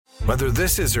Whether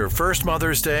this is her first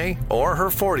Mother's Day or her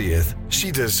 40th, she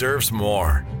deserves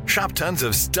more. Shop tons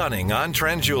of stunning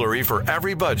on-trend jewelry for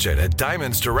every budget at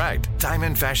Diamonds Direct.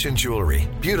 Diamond fashion jewelry,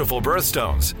 beautiful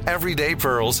birthstones, everyday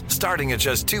pearls starting at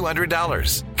just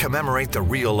 $200. Commemorate the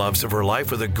real loves of her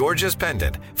life with a gorgeous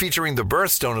pendant featuring the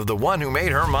birthstone of the one who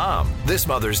made her mom. This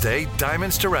Mother's Day,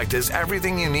 Diamonds Direct is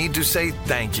everything you need to say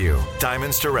thank you.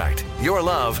 Diamonds Direct. Your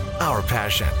love, our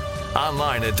passion.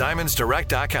 Online at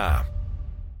diamondsdirect.com.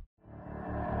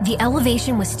 The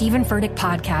Elevation with Stephen Furtick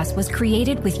podcast was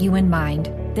created with you in mind.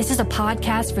 This is a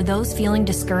podcast for those feeling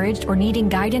discouraged or needing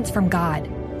guidance from God.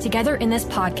 Together in this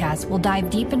podcast, we'll dive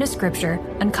deep into Scripture,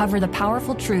 uncover the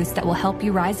powerful truths that will help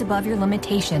you rise above your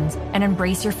limitations and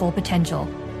embrace your full potential.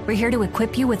 We're here to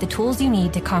equip you with the tools you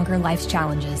need to conquer life's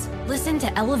challenges. Listen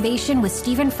to Elevation with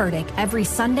Stephen Furtick every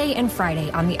Sunday and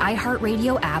Friday on the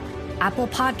iHeartRadio app, Apple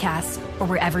Podcasts, or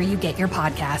wherever you get your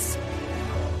podcasts.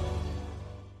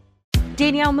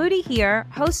 Danielle Moody here,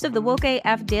 host of the Woke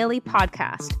AF Daily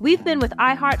podcast. We've been with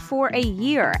iHeart for a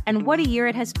year, and what a year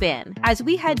it has been. As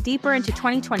we head deeper into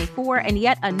 2024 and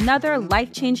yet another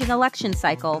life-changing election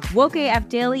cycle, Woke AF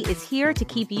Daily is here to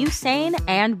keep you sane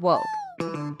and woke.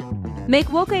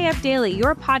 Make Woke AF Daily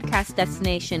your podcast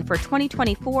destination for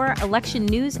 2024 election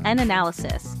news and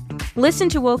analysis. Listen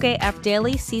to Woke AF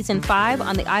Daily Season 5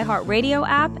 on the iHeartRadio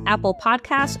app, Apple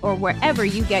Podcasts, or wherever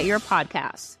you get your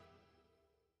podcasts.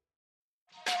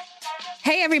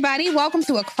 Hey, everybody. Welcome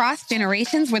to Across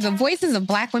Generations, where the voices of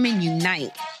Black women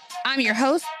unite. I'm your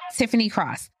host, Tiffany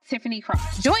Cross.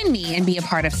 Join me and be a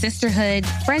part of sisterhood,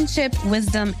 friendship,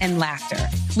 wisdom, and laughter.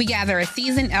 We gather a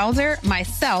seasoned elder,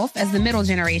 myself as the middle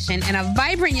generation, and a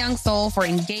vibrant young soul for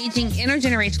engaging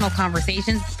intergenerational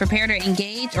conversations. Prepare to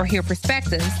engage or hear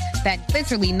perspectives that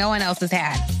literally no one else has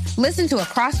had. Listen to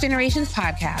Across Generations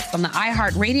podcast on the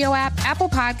iHeartRadio app, Apple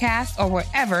Podcasts, or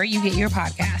wherever you get your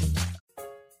podcasts.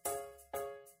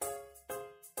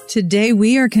 Today,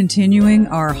 we are continuing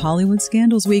our Hollywood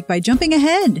Scandals Week by jumping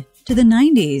ahead to the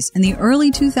 90s and the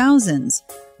early 2000s,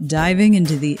 diving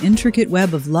into the intricate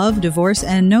web of love, divorce,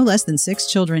 and no less than 6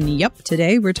 children. Yup,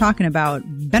 today we're talking about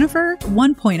Bennifer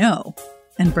 1.0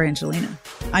 and Brangelina.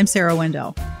 I'm Sarah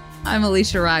Wendell. I'm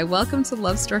Alicia Rye. Welcome to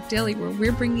Love Struck Daily, where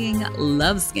we're bringing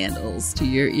love scandals to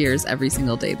your ears every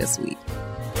single day this week.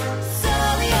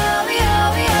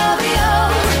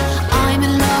 I'm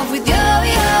in love with you,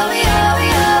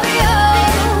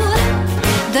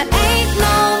 There ain't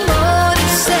no more to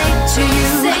say to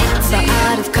you, but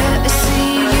out of courtesy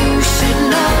you should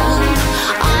know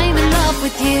I'm in love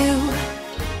with you.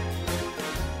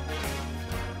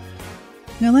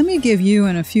 Now, let me give you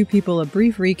and a few people a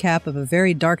brief recap of a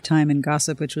very dark time in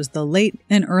gossip, which was the late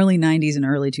and early 90s and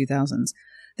early 2000s.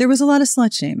 There was a lot of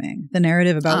slut-shaming. The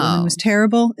narrative about women was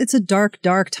terrible. It's a dark,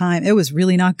 dark time. It was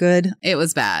really not good. It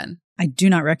was bad. I do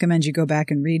not recommend you go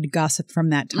back and read gossip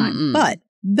from that time. But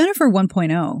Bennifer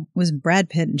 1.0 was Brad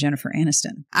Pitt and Jennifer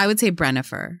Aniston. I would say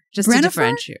Brennifer, just to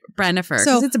differentiate. Brennifer,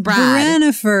 so it's Brad.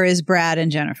 Brennifer is Brad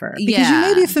and Jennifer. Because you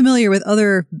may be familiar with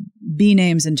other B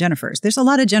names and Jennifers. There's a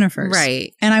lot of Jennifers.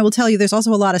 Right. And I will tell you, there's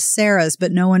also a lot of Sarahs,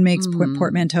 but no one makes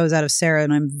portmanteaux out of Sarah,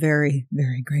 and I'm very,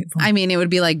 very grateful. I mean, it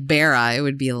would be like Bera. It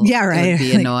would be, it would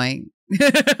be annoying.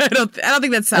 I don't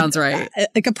think that sounds right.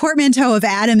 Like a portmanteau of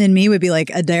Adam and me would be like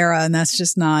Adara, and that's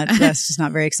just not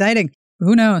very exciting.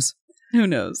 Who knows? Who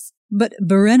knows? But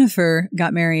Brennifer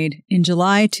got married in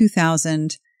July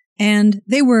 2000, and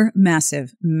they were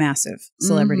massive, massive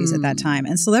celebrities at that time.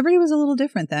 And celebrity was a little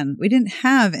different then. We didn't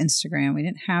have Instagram. We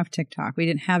didn't have TikTok. We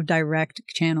didn't have direct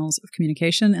channels of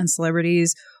communication, and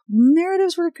celebrities'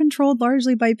 narratives were controlled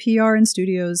largely by PR and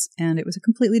studios, and it was a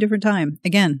completely different time.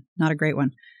 Again, not a great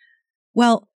one.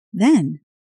 Well, then,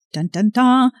 dun dun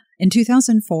dun, in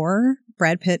 2004,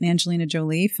 Brad Pitt and Angelina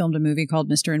Jolie filmed a movie called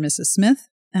Mr. and Mrs. Smith.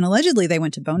 And allegedly, they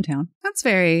went to Bonetown. That's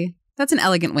an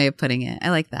elegant way of putting it.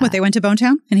 I like that. What, they went to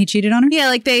Bonetown and he cheated on her? Yeah,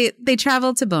 like they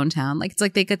traveled to Bonetown. Like, it's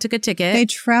like they took a ticket.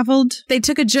 They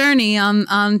took a journey on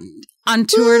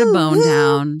tour to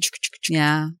Bonetown.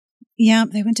 Yeah. Yeah,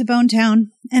 they went to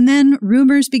Bonetown. And then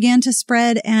rumors began to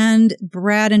spread, and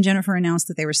Brad and Jennifer announced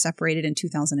that they were separated in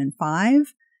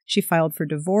 2005. She filed for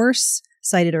divorce,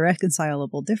 cited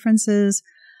irreconcilable differences.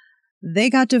 They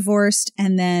got divorced,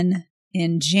 and then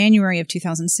in January of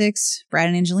 2006, Brad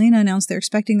and Angelina announced they're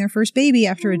expecting their first baby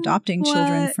after adopting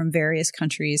children from various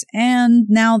countries. And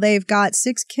now they've got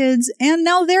 6 kids, and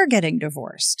now they're getting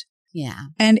divorced. Yeah.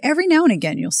 And every now and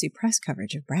again, you'll see press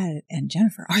coverage of Brad and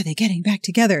Jennifer. Are they getting back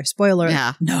together? Spoiler.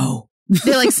 Yeah. No.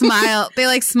 They smile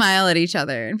at each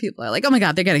other, and people are like, oh my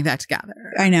God, they're getting back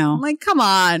together. I know. I'm like, come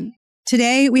on.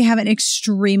 Today, we have an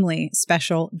extremely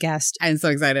special guest. I'm so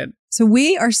excited. So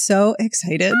we are so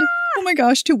excited Oh my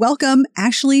gosh, to welcome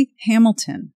Ashley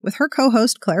Hamilton. With her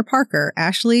co-host Claire Parker,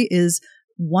 Ashley is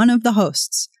one of the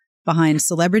hosts behind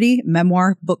Celebrity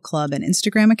Memoir Book Club, an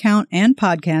Instagram account and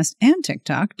podcast and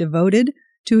TikTok devoted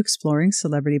to exploring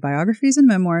celebrity biographies and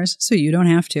memoirs so you don't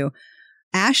have to.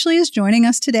 Ashley is joining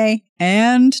us today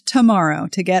and tomorrow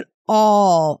to get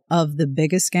all of the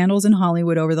biggest scandals in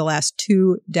Hollywood over the last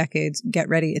 2 decades. Get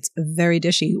ready. It's very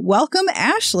dishy. Welcome,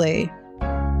 Ashley.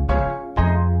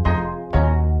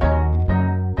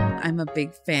 I'm a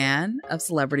big fan of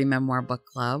Celebrity Memoir Book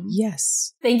Club.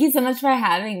 Yes. Thank you so much for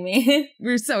having me.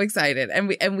 We're so excited, and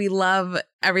we love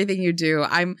everything you do.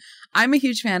 I'm a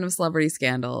huge fan of celebrity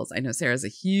scandals. I know Sarah's a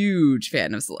huge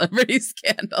fan of celebrity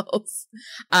scandals.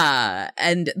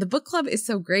 And the book club is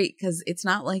so great because it's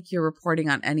not like you're reporting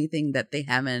on anything that they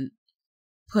haven't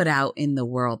put out in the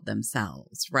world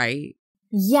themselves, right?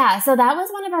 Yeah, so that was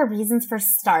one of our reasons for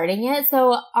starting it.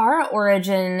 So our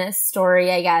origin story,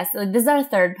 I guess, this is our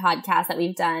 3rd podcast that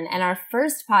we've done. And our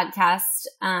first podcast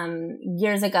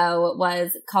years ago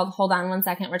was called Hold On One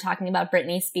Second. We're talking about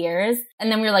Britney Spears.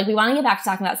 And then we were like, we want to get back to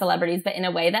talking about celebrities, but in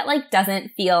a way that like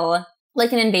doesn't feel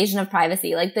like an invasion of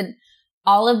privacy. Like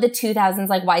all of the 2000s,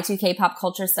 like Y2K pop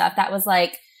culture stuff that was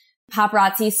like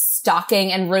paparazzi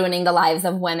stalking and ruining the lives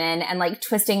of women and like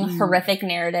twisting horrific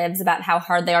narratives about how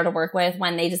hard they are to work with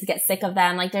when they just get sick of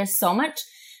them. Like there's so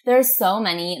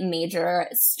many major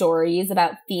stories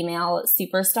about female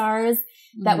superstars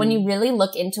that when you really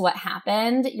look into what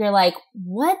happened, you're like,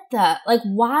 what the, like,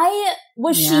 why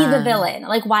was she the villain?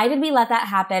 Like, why did we let that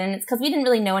happen? And it's because we didn't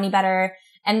really know any better.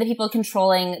 And the people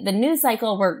controlling the news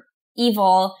cycle were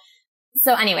evil.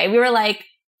 So anyway, we were like,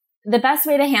 the best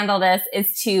way to handle this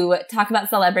is to talk about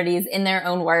celebrities in their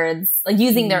own words, like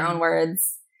using their own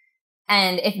words.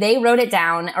 And if they wrote it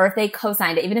down or if they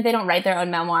co-signed it, even if they don't write their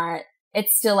own memoir,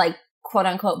 it's still like quote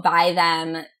unquote by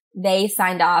them. They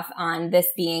signed off on this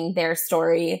being their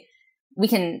story. We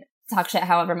can talk shit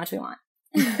however much we want.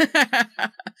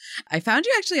 I found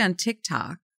you actually on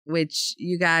TikTok, which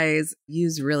you guys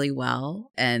use really well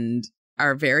and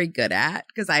are very good at,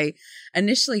 because I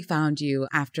initially found you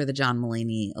after the John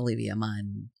Mulaney, Olivia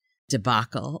Munn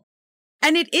debacle.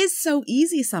 And it is so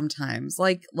easy sometimes,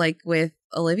 like with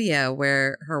Olivia,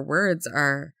 where her words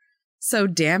are so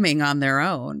damning on their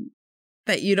own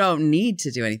that you don't need to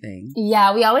do anything.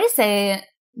 Yeah, we always say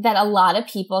that a lot of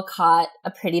people caught a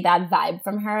pretty bad vibe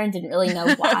from her and didn't really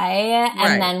know why.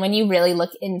 And then when you really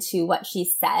look into what she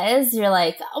says, you're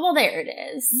like, oh, well, there it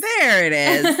is. There it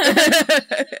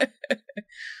is.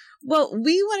 Well,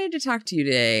 we wanted to talk to you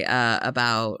today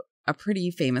about a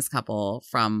pretty famous couple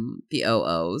from the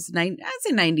OOs, I'd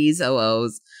say 90s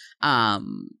OOs,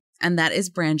 and that is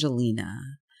Brangelina.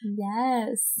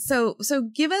 Yes. So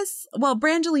give us, well,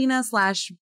 Brangelina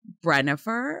 /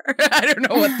 Brennifer. I don't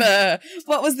know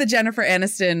what was the Jennifer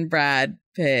Aniston Brad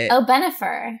Pitt. Oh,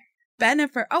 Bennifer.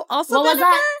 Oh, also what Bennifer? Was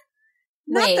that?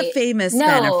 Not Wait, the famous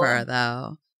Bennifer,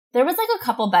 though. There was like a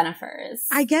couple Bennifers.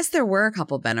 I guess there were a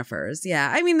couple Bennifers.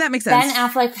 Yeah. I mean, that makes sense. Ben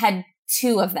Affleck had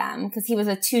 2 of them because he was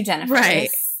with 2 Jennifers. Right.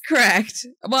 Correct.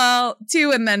 Well,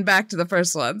 2 and then back to the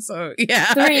first one. So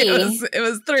yeah. 3. It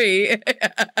was 3.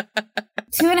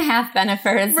 2.5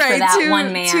 Bennifers for that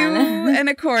one man.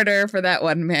 2.25 for that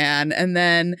one man. And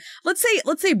then let's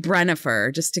say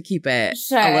Brennifer, just to keep it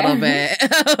a little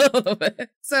bit.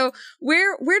 So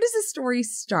where does this story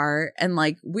start? And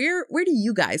like, where do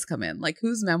you guys come in? Like,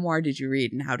 whose memoir did you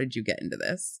read and how did you get into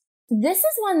this? This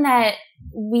is one that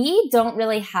we don't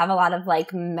really have a lot of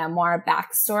like memoir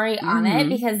backstory on it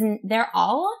because they're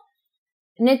all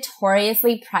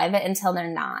notoriously private until they're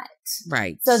not.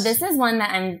 Right. So this is one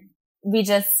that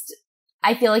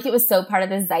I feel like it was so part of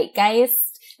the zeitgeist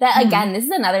that again, this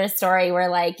is another story where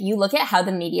like you look at how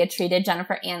the media treated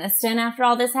Jennifer Aniston after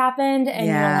all this happened and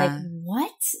you're like,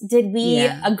 what did we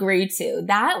agree to?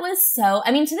 That was so,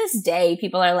 I mean, to this day,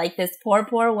 people are like, this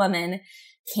poor woman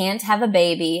can't have a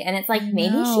baby. And it's like,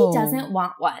 maybe she doesn't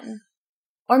want one.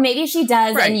 Or maybe she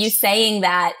does. Right. And you saying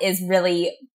that is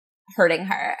really hurting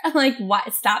her. I'm like,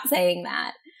 what? Stop saying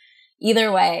that.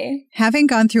 Either way. Having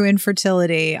gone through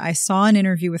infertility, I saw an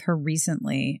interview with her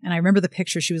recently. And I remember the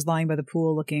picture. She was lying by the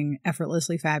pool looking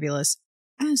effortlessly fabulous,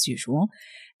 as usual.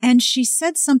 And she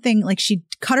said something like she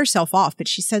cut herself off, but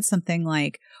she said something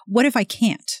like, what if I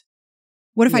can't?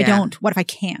 What if I don't? What if I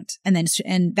can't? And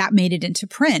that made it into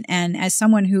print. And as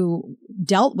someone who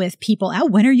dealt with people,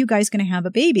 when are you guys going to have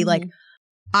a baby? Like,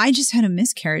 I just had a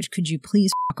miscarriage. Could you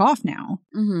please fuck off now?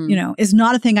 You know, is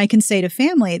not a thing I can say to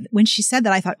family. When she said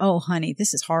that, I thought, oh, honey,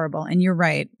 this is horrible. And you're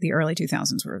right. The early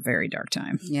 2000s were a very dark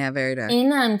time. Yeah, very dark.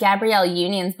 In Gabrielle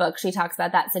Union's book, she talks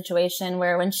about that situation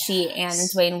where when she and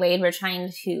Dwayne Wade were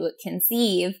trying to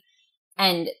conceive,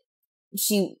 And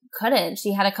she couldn't.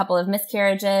 She had a couple of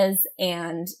miscarriages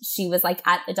and she was like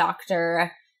at the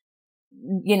doctor,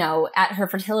 you know, at her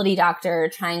fertility doctor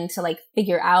trying to like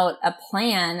figure out a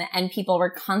plan. And people were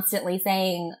constantly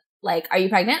saying, like, are you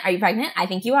pregnant? Are you pregnant? I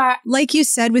think you are. Like you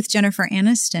said with Jennifer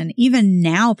Aniston, even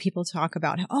now people talk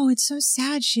about, oh, it's so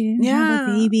sad she didn't have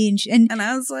a baby. And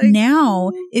I was like,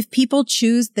 now if people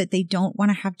choose that they don't want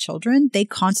to have children, they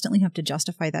constantly have to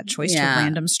justify that choice to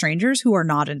random strangers who are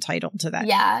not entitled to that.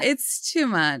 Yeah. It's too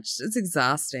much. It's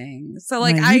exhausting. So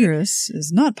like My uterus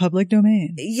is not public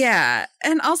domain. Yeah.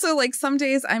 And also like some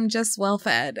days I'm just well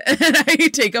fed and I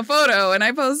take a photo and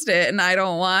I post it and I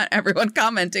don't want everyone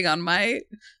commenting on my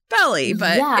belly,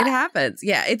 but it happens.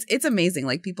 Yeah, it's amazing.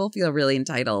 Like people feel really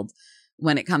entitled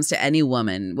when it comes to any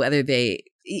woman, whether they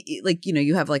like, you know,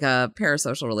 you have like a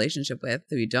parasocial relationship with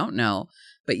who you don't know,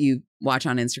 but you watch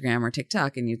on Instagram or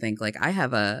TikTok and you think like I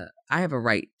have a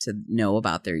right to know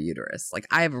about their uterus. Like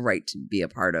I have a right to be a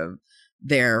part of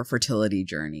their fertility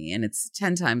journey. And it's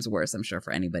 10 times worse, I'm sure,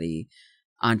 for anybody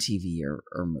on TV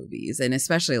or movies. And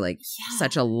especially like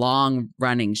such a long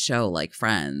running show like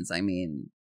Friends. I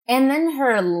mean, and then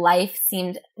her life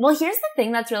seemed, well, here's the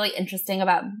thing that's really interesting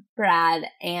about Brad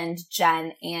and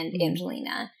Jen and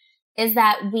Angelina is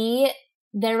that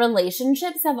their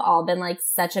relationships have all been like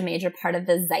such a major part of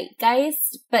the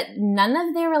zeitgeist, but none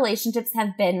of their relationships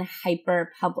have been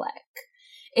hyper public.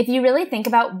 If you really think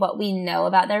about what we know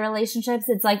about their relationships,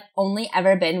 it's like only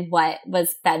ever been what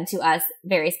was fed to us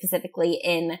very specifically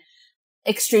in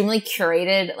extremely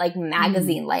curated like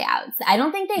magazine layouts. I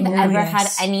don't think they've ever had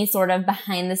any sort of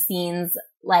behind the scenes,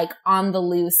 like on the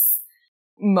loose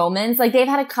moments. Like they've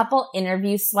had a couple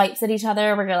interview swipes at each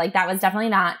other where you're like, that was definitely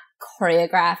not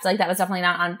choreographed. Like that was definitely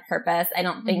not on purpose. I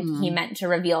don't think he meant to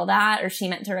reveal that or she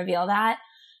meant to reveal that.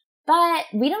 But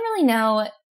we don't really know.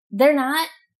 They're not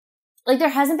like, there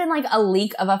hasn't been like a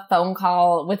leak of a phone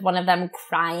call with one of them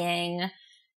crying.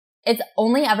 It's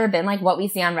only ever been like what we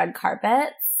see on red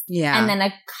carpets. Yeah. And then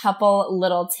a couple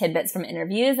little tidbits from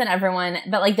interviews and everyone,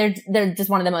 but like they're just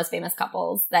one of the most famous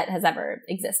couples that has ever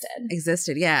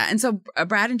existed. Yeah. And so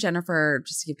Brad and Jennifer,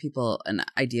 just to give people an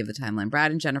idea of the timeline,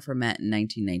 Brad and Jennifer met in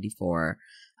 1994.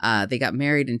 They got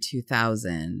married in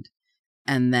 2000.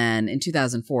 And then in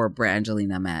 2004,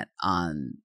 Brangelina met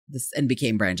on this and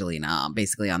became Brangelina,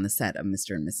 basically on the set of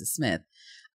Mr. and Mrs. Smith.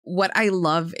 What I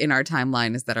love in our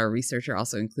timeline is that our researcher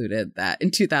also included that in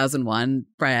 2001,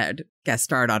 Brad guest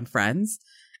starred on Friends.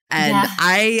 And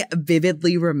I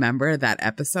vividly remember that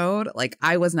episode. Like,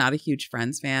 I was not a huge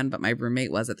Friends fan, but my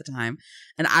roommate was at the time.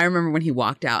 And I remember when he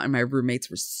walked out and my roommates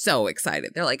were so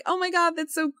excited. They're like, oh my God,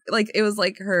 that's so, like, it was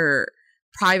like her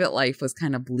private life was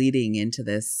kind of bleeding into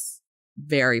this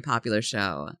very popular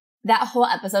show. That whole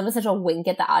episode was such a wink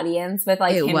at the audience with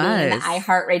like him being in the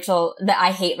I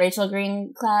Hate Rachel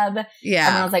Green club. Yeah.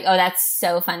 Everyone was like, oh, that's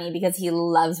so funny because he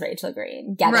loves Rachel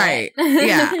Green. Get it?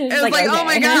 Yeah. It was like, okay. Oh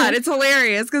my God, it's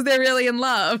hilarious because they're really in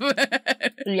love.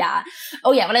 Yeah.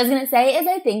 Oh yeah. What I was going to say is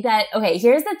I think that, okay,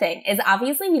 here's the thing is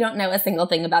obviously we don't know a single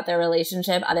thing about their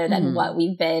relationship other than what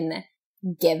we've been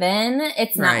given.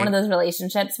 It's not one of those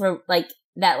relationships where like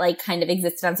that like kind of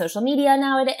existed on social media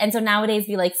nowadays. And so nowadays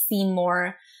we like see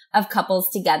more of couples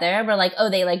together. We're like, oh,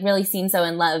 they like really seem so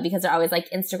in love because they're always like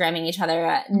Instagramming each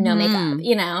other, no makeup,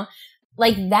 you know?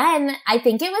 Like then I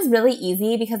think it was really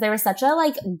easy because they were such a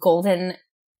like golden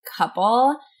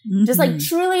couple, just like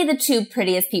truly the two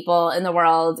prettiest people in the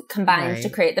world combined to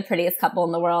create the prettiest couple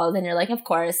in the world. And you're like, of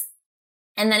course.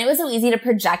 And then it was so easy to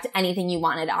project anything you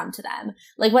wanted onto them.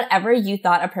 Like whatever you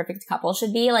thought a perfect couple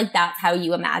should be, like that's how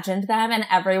you imagined them. And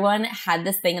everyone had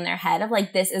this thing in their head of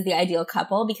like, this is the ideal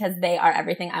couple because they are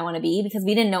everything I want to be because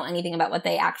we didn't know anything about what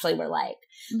they actually were like.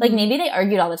 Like maybe they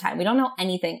argued all the time. We don't know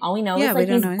anything. All we know is like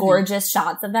these gorgeous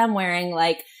shots of them wearing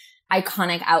like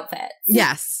iconic outfits.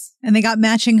 Yes. And they got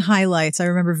matching highlights. I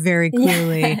remember very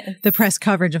clearly the press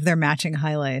coverage of their matching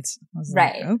highlights. I was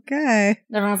like, okay.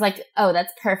 Everyone was like, oh,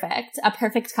 that's perfect. A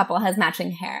perfect couple has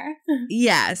matching hair.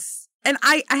 Yes. And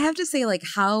I have to say, like,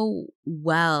 how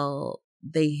well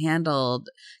they handled,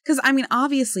 because, I mean,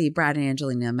 obviously Brad and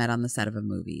Angelina met on the set of a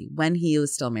movie when he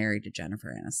was still married to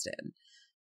Jennifer Aniston.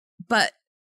 But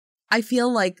I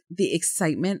feel like the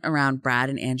excitement around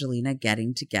Brad and Angelina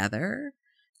getting together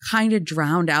kind of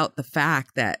drowned out the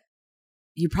fact that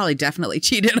you probably definitely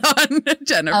cheated on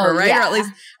Jennifer, right? Yeah.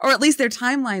 Or at least their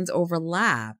timelines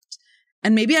overlapped.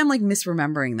 And maybe I'm like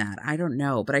misremembering that. I don't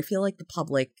know. But I feel like the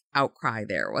public outcry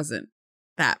there wasn't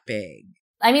that big.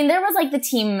 I mean, there was like the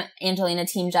Team Angelina,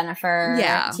 Team Jennifer,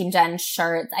 Team Jen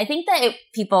shirts. I think that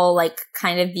people like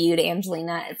kind of viewed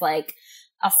Angelina as like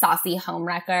a saucy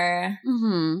homewrecker.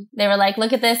 They were like,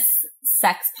 look at this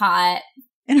sex pot.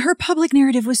 And her public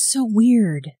narrative was so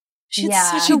weird. She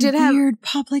had such a weird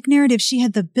public narrative. She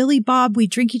had the Billy Bob, we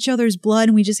drink each other's blood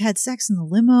and we just had sex in the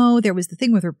limo. There was the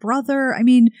thing with her brother. I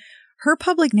mean, her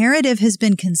public narrative has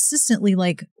been consistently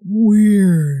like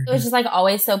weird. It was just like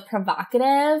always so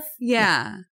provocative.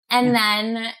 Yeah. And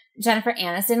then Jennifer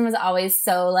Aniston was always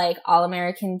so like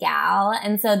all-American gal.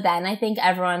 And so then I think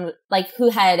everyone like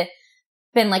who had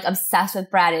been like obsessed with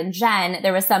Brad and Jen,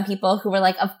 there were some people who were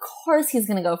like, of course he's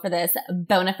going to go for this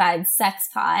bona fide sex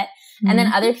pot. And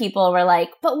then other people were like,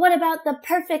 but what about the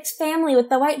perfect family with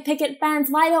the white picket fence?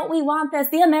 Why don't we want this?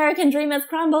 The American dream is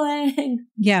crumbling.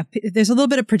 Yeah. There's a little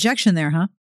bit of projection there, huh?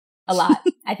 A lot,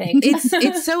 I think.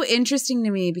 It's so interesting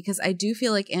to me because I do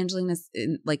feel like Angelina's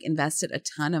like invested a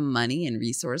ton of money and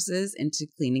resources into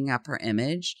cleaning up her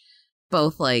image,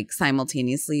 both like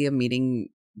simultaneously of meeting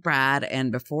Brad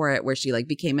and before it, where she like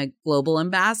became a global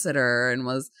ambassador and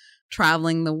was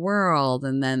traveling the world.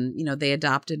 And then, you know, they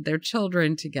adopted their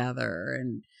children together.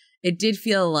 And it did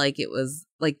feel like it was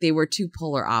like they were two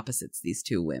polar opposites, these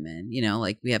two women, you know,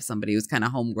 like we have somebody who's kind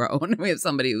of homegrown. We have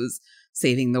somebody who's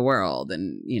saving the world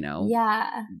and, you know.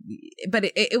 Yeah. But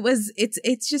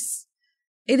it's just,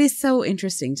 it is so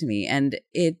interesting to me. And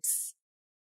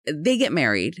they get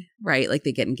married, right? Like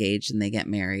they get engaged and they get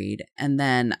married. And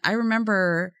then I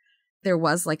remember there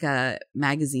was like a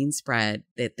magazine spread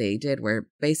that they did where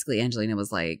basically Angelina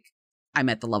was like, I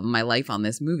met the love of my life on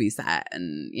this movie set.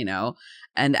 And, you know,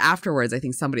 and afterwards, I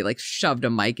think somebody like shoved a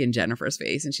mic in Jennifer's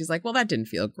face and she's like, well, that didn't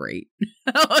feel great.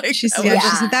 Like, she said,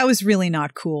 that was really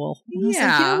not cool. And I was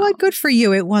like, you know what? Good for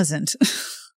you. It wasn't.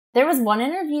 There was one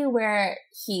interview where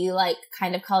he like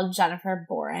kind of called Jennifer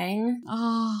boring.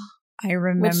 Oh, I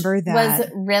remember that. Was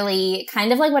really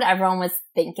kind of like what everyone was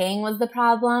thinking was the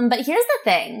problem. But here's the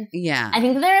thing. Yeah. I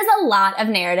think there is a lot of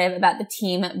narrative about the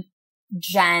team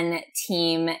Jen,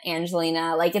 team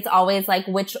Angelina. Like it's always like,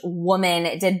 which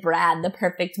woman did Brad, the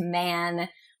perfect man,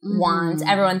 want?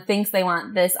 Everyone thinks they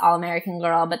want this all-American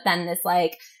girl, but then this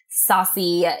like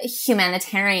saucy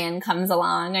humanitarian comes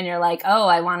along and you're like, oh,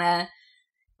 I want to,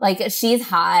 like, she's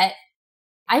hot.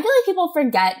 I feel like people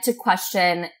forget to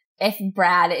question if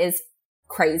Brad is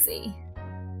crazy.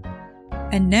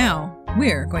 And now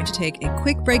we're going to take a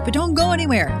quick break, but don't go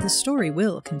anywhere. The story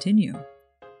will continue.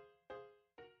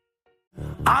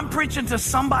 I'm preaching to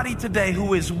somebody today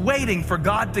who is waiting for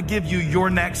God to give you your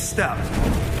next step.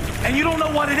 And you don't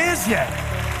know what it is yet.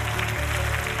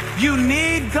 You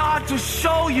need God to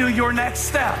show you your next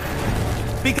step.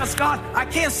 Because God, I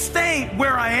can't stay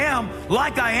where I am,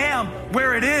 like I am,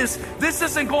 where it is. This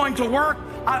isn't going to work.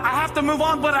 I have to move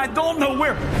on, but I don't know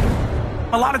where.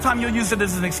 A lot of time you'll use it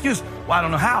as an excuse. Well, I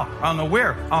don't know how. I don't know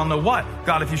where. I don't know what.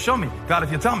 God, if you show me. God,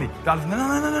 if you tell me. God, if...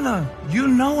 No. You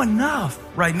know enough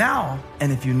right now.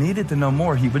 And if you needed to know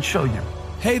more, he would show you.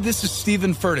 Hey, this is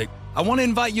Stephen Furtick. I want to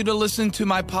invite you to listen to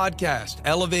my podcast,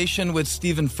 Elevation with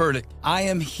Stephen Furtick. I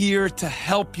am here to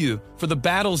help you for the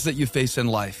battles that you face in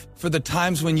life, for the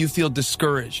times when you feel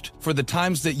discouraged, for the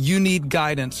times that you need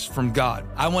guidance from God.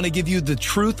 I want to give you the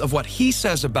truth of what he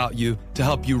says about you to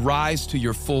help you rise to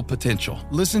your full potential.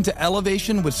 Listen to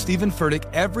Elevation with Stephen Furtick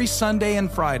every Sunday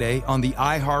and Friday on the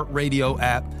iHeartRadio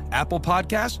app, Apple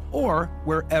Podcasts, or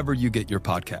wherever you get your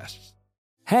podcasts.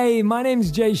 Hey, my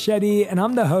name's Jay Shetty, and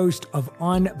I'm the host of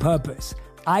On Purpose.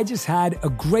 I just had a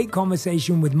great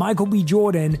conversation with Michael B.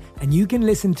 Jordan, and you can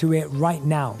listen to it right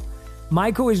now.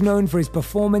 Michael is known for his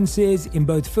performances in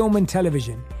both film and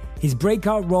television. His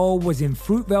breakout role was in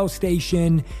Fruitvale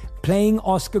Station, playing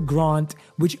Oscar Grant,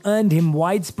 which earned him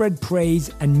widespread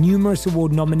praise and numerous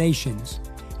award nominations.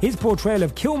 His portrayal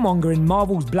of Killmonger in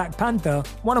Marvel's Black Panther,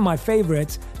 one of my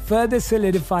favorites, further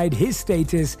solidified his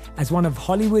status as one of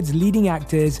Hollywood's leading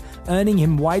actors, earning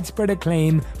him widespread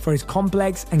acclaim for his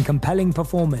complex and compelling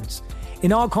performance.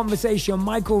 In our conversation,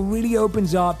 Michael really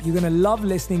opens up. You're going to love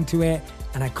listening to it,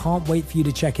 and I can't wait for you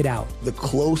to check it out. The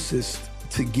closest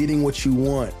to getting what you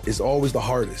want is always the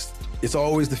hardest. It's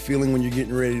always the feeling when you're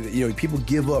getting ready to, people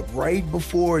give up right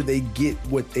before they get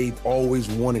what they've always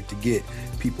wanted to get.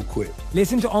 People quit.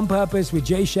 Listen to On Purpose with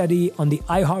Jay Shetty on the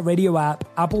iHeartRadio app,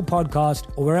 Apple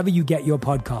Podcast, or wherever you get your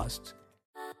podcasts.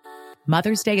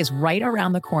 Mother's Day is right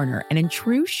around the corner, and in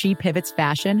true She Pivots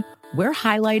fashion, we're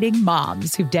highlighting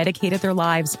moms who've dedicated their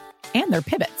lives and their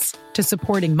pivots to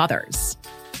supporting mothers.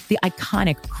 The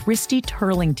iconic Christy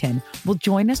Turlington will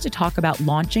join us to talk about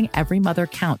launching Every Mother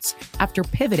Counts after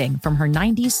pivoting from her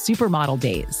 90s supermodel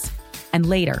days. And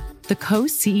later, the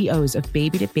co-CEOs of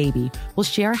Baby to Baby will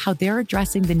share how they're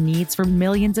addressing the needs for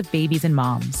millions of babies and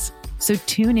moms. So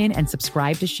tune in and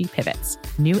subscribe to She Pivots.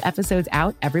 New episodes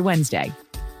out every Wednesday.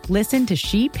 Listen to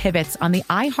She Pivots on the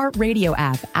iHeartRadio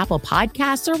app, Apple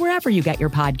Podcasts, or wherever you get your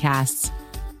podcasts.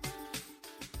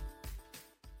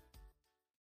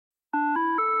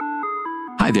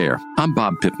 Hi there, I'm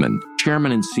Bob Pittman,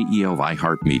 Chairman and CEO of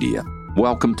iHeartMedia.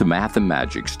 Welcome to Math and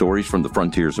Magic, Stories from the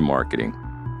Frontiers of Marketing.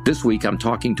 This week, I'm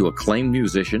talking to acclaimed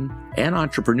musician and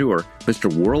entrepreneur,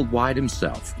 Mr. Worldwide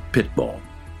himself, Pitbull.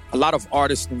 A lot of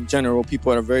artists in general,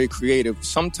 people that are very creative,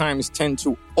 sometimes tend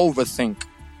to overthink.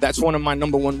 That's one of my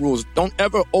number one rules. Don't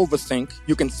ever overthink.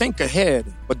 You can think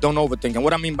ahead, but don't overthink. And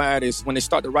what I mean by that is when they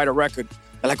start to write a record,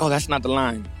 they're like, oh, that's not the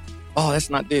line. Oh,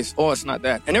 that's not this. Oh, it's not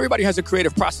that. And everybody has a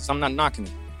creative process. I'm not knocking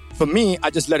it. For me,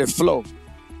 I just let it flow.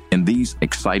 In these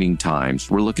exciting times,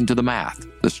 we're looking to the math,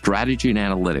 the strategy and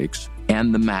analytics,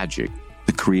 and the magic,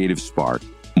 the creative spark,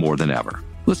 more than ever.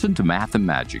 Listen to Math and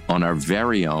Magic on our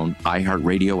very own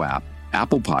iHeartRadio app,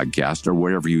 Apple Podcast, or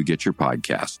wherever you get your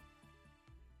podcasts.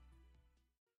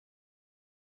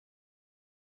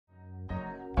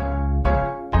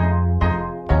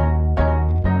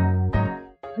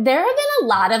 There have been a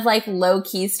lot of like low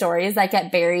key stories that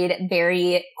get buried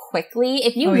very quickly.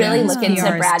 If you really look into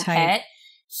Brad Pitt,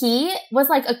 he was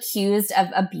like accused of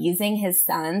abusing his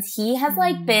sons. He has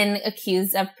like been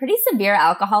accused of pretty severe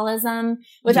alcoholism,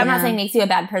 which I'm not saying makes you a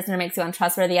bad person or makes you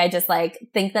untrustworthy. I just like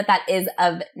think that that is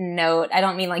of note. I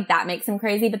don't mean like that makes him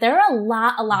crazy, but there are a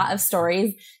lot of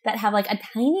stories that have like a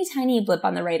tiny blip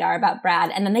on the radar about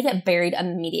Brad, and then they get buried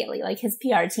immediately. Like his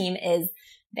PR team is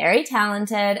very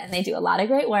talented and they do a lot of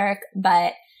great work,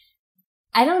 but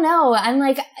I don't know. I'm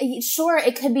like, sure,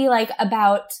 it could be like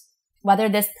about whether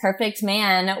this perfect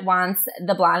man wants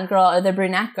the blonde girl or the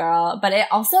brunette girl, but it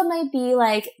also might be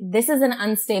like, this is an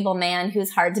unstable man who's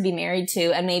hard to be married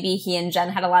to, and maybe he and Jen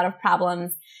had a lot of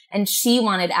problems and she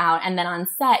wanted out, and then on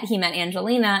set he met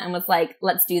Angelina and was like,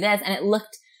 let's do this, and it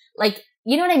looked like,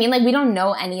 you know what I mean? Like, we don't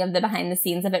know any of the behind the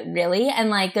scenes of it really, and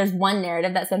like there's one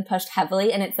narrative that's been pushed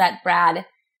heavily, and it's that Brad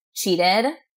cheated,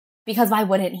 because why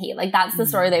wouldn't he? Like, that's the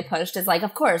story they pushed, is like,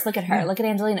 of course, look at her, look at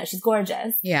Angelina, she's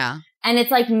gorgeous. Yeah. And it's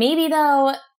like, maybe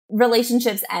though,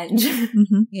 relationships end.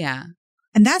 Yeah.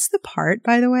 And that's the part,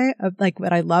 by the way, of like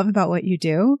what I love about what you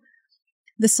do.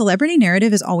 The celebrity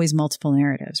narrative is always multiple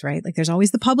narratives, right? Like there's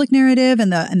always the public narrative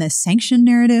and the sanctioned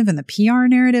narrative and the PR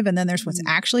narrative. And then there's what's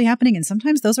actually happening. And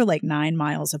sometimes those are like 9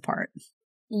 miles apart.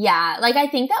 Yeah. Like, I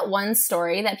think that one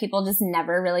story that people just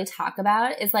never really talk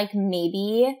about is like,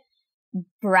 maybe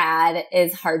Brad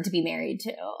is hard to be married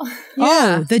to.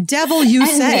 Oh, the devil you and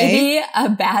say. Maybe a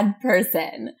bad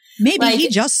person. Maybe like, he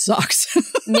just sucks.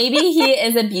 Maybe he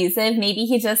is abusive. Maybe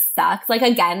he just sucks. Like,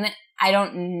 again, I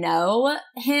don't know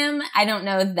him. I don't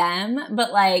know them.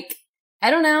 But like, I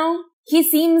don't know. He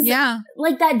seems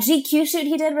like that GQ shoot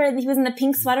he did where he was in the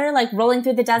pink sweater, like rolling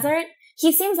through the desert.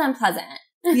 He seems unpleasant.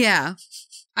 Yeah.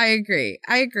 I agree.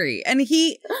 And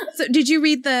so did you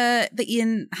read the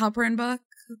Ian Halperin book?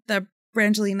 The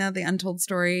Brangelina, the untold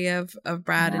story of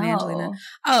Brad and Angelina.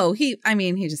 Oh, he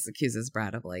just accuses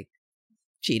Brad of like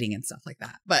cheating and stuff like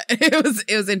that. But it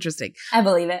was interesting. I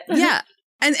believe it. Yeah.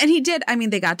 And he did. I mean,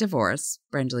 they got divorced.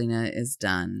 Brangelina is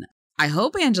done. I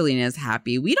hope Angelina is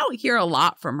happy. We don't hear a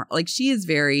lot from her. Like, she is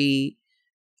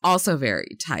also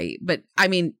very tight. But I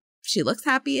mean, she looks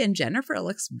happy, and Jennifer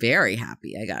looks very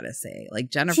happy, I gotta say.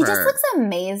 Like, Jennifer, she just looks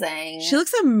amazing. She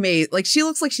looks amazing. Like, she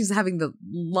looks like she's having the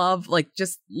love, like,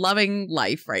 just loving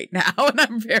life right now. And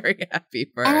I'm very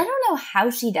happy for her. And I don't know how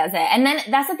she does it. And then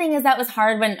that's the thing, is that was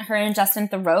hard when her and Justin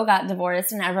Theroux got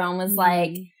divorced, and everyone was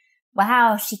like,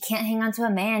 wow, she can't hang on to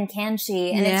a man, can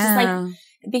she? And it's just like,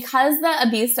 because the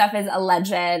abuse stuff is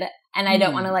alleged, and I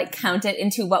don't want to like count it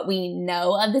into what we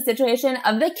know of the situation,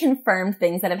 of the confirmed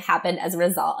things that have happened as a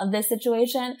result of this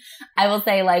situation, I will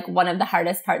say like one of the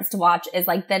hardest parts to watch is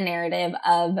like the narrative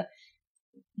of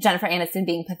Jennifer Aniston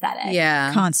being pathetic.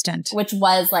 Yeah. Constant. Which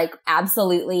was like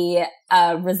absolutely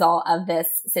a result of this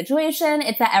situation.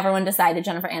 It's that everyone decided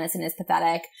Jennifer Aniston is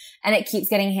pathetic, and it keeps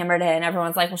getting hammered in.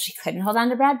 Everyone's like, well, she couldn't hold on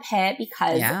to Brad Pitt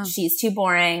because she's too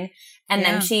boring. And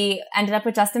then she ended up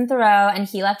with Justin Theroux, and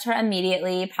he left her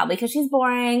immediately, probably because she's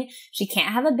boring. She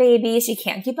can't have a baby. She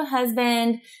can't keep a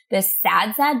husband. This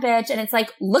sad bitch. And it's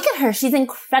like, look at her. She's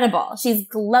incredible. She's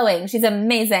glowing. She's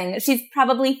amazing. She's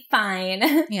probably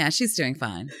fine. Yeah, she's doing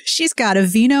fine. She's got a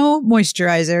Vino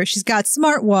moisturizer. She's got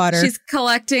Smart Water. She's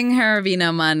collecting her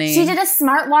Vino money. She did a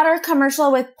Smart Water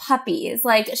commercial with puppies.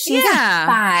 Like, she's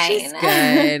fine. She's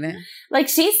good. Like,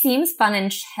 she seems fun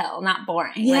and chill, not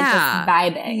boring. Yeah. Like,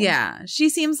 just vibing. Yeah. She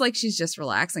seems like she's just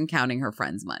relaxed and counting her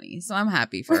friends' money. So I'm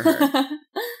happy for her.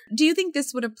 Do you think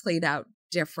this would have played out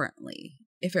differently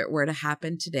if it were to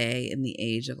happen today in the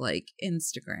age of like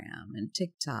Instagram and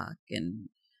TikTok and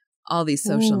all these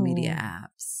social media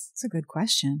apps? That's a good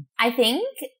question. I think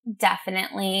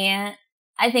definitely.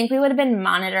 I think we would have been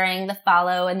monitoring the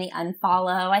follow and the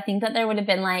unfollow. I think that there would have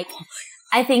been like,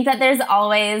 I think that there's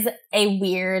always a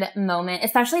weird moment,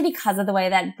 especially because of the way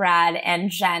that Brad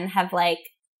and Jen have like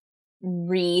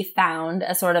refound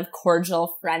a sort of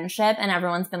cordial friendship, and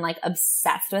everyone's been like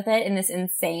obsessed with it in this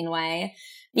insane way.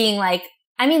 Being like,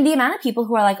 I mean, the amount of people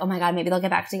who are like, oh my God, maybe they'll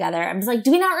get back together. I'm just like,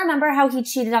 do we not remember how he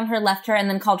cheated on her, left her, and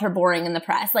then called her boring in the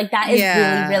press? Like, that is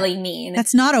really, really mean.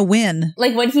 That's not a win.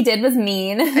 Like, what he did was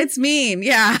mean. It's mean,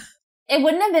 yeah. It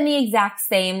wouldn't have been the exact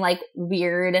same, like,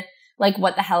 weird, like,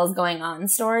 what the hell is going on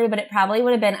story, but it probably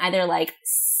would have been either, like,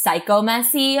 psycho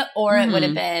messy, or it would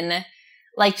have been,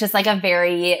 like, just, like, a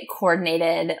very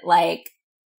coordinated, like,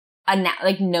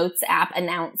 notes app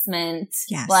announcement.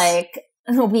 Yes. Like,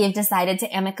 we have decided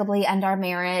to amicably end our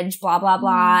marriage, blah, blah,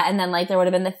 blah. And then, like, there would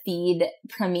have been the feed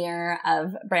premiere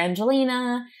of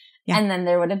Brangelina. Yeah. And then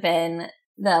there would have been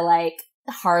the, like,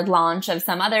 hard launch of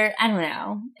some other, I don't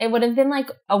know. It would have been,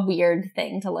 like, a weird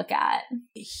thing to look at.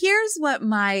 Here's what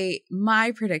my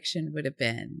prediction would have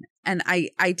been. And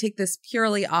I take this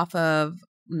purely off of,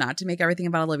 not to make everything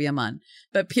about Olivia Munn,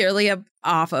 but purely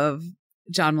off of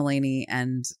John Mulaney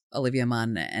and Olivia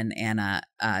Munn and Anna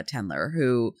Tendler,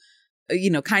 who, you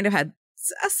know, kind of had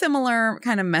a similar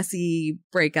kind of messy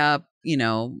breakup, you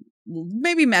know,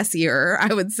 maybe messier,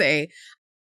 I would say.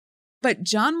 But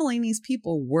John Mulaney's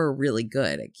people were really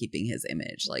good at keeping his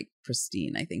image like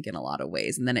pristine, I think, in a lot of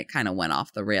ways. And then it kind of went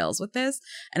off the rails with this.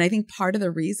 And I think part of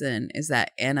the reason is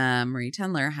that Anna Marie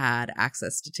Tendler had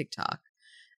access to TikTok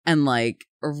and like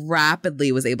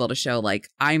rapidly was able to show like,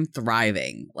 I'm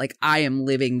thriving. Like, I am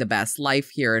living the best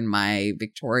life here in my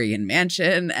Victorian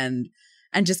mansion, and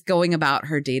just going about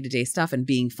her day-to-day stuff and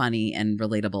being funny and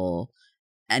relatable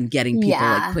and getting people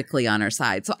like quickly on her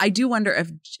side. So I do wonder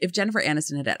if Jennifer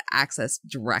Aniston had access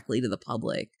directly to the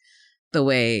public the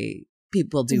way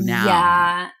people do now.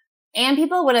 Yeah. And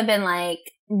people would have been like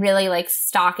really like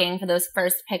stalking for those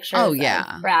first pictures of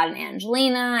Brad and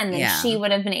Angelina. And then she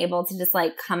would have been able to just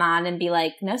like come on and be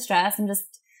like, no stress, I'm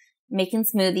just making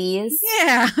smoothies.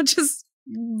 Yeah, just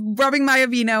rubbing my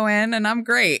Aveeno in and I'm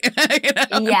great. You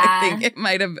know? Yeah. I think it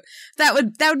might have, that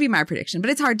would be my prediction, but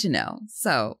it's hard to know.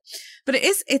 So, but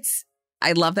it's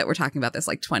I love that we're talking about this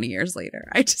like 20 years later.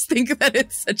 I just think that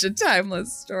it's such a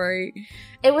timeless story.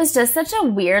 It was just such a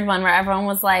weird one where everyone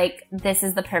was like, this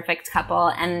is the perfect couple,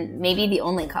 and maybe the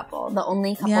only couple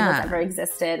that's ever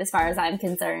existed as far as I'm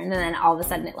concerned. And then all of a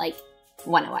sudden it like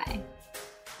went away.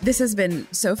 This has been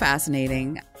so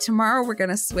fascinating. Tomorrow we're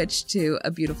going to switch to a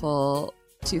beautiful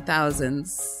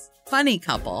 2000s funny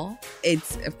couple.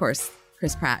 It's, of course,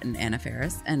 Chris Pratt and Anna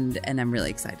Faris, and I'm really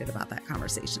excited about that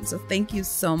conversation. So thank you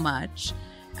so much,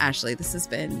 Ashley. This has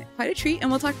been quite a treat,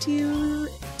 and we'll talk to you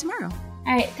tomorrow.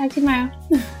 All right, talk to you tomorrow.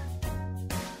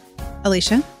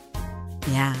 Alicia?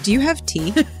 Yeah. Do you have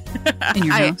tea in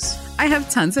your house? I have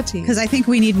tons of tea. Because I think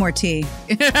we need more tea.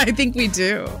 I think we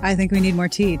do. I think we need more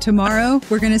tea. Tomorrow,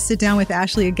 we're going to sit down with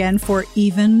Ashley again for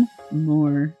even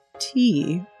more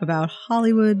tea about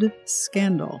Hollywood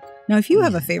scandal. Now, if you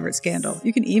have a favorite scandal,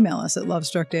 you can email us at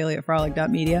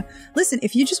lovestruckdaily@frolic.media. Listen,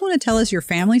 if you just want to tell us your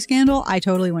family scandal, I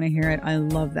totally want to hear it. I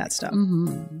love that stuff.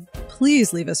 Mm-hmm.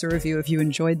 Please leave us a review if you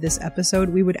enjoyed this episode.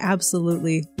 We would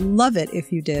absolutely love it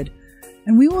if you did.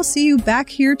 And we will see you back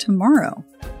here tomorrow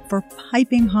for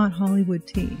piping hot Hollywood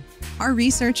tea. Our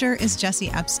researcher is Jesse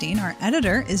Epstein. Our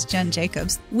editor is Jen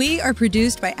Jacobs. We are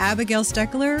produced by Abigail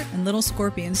Steckler and Little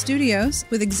Scorpion Studios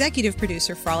with executive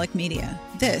producer Frolic Media.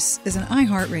 This is an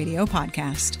iHeartRadio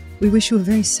podcast. We wish you a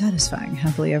very satisfying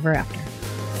happily ever after.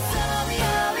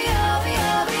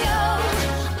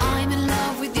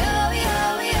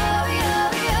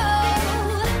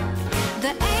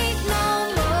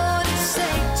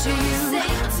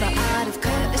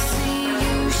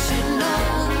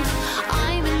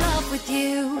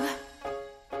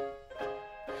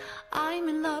 I'm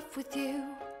in love with you.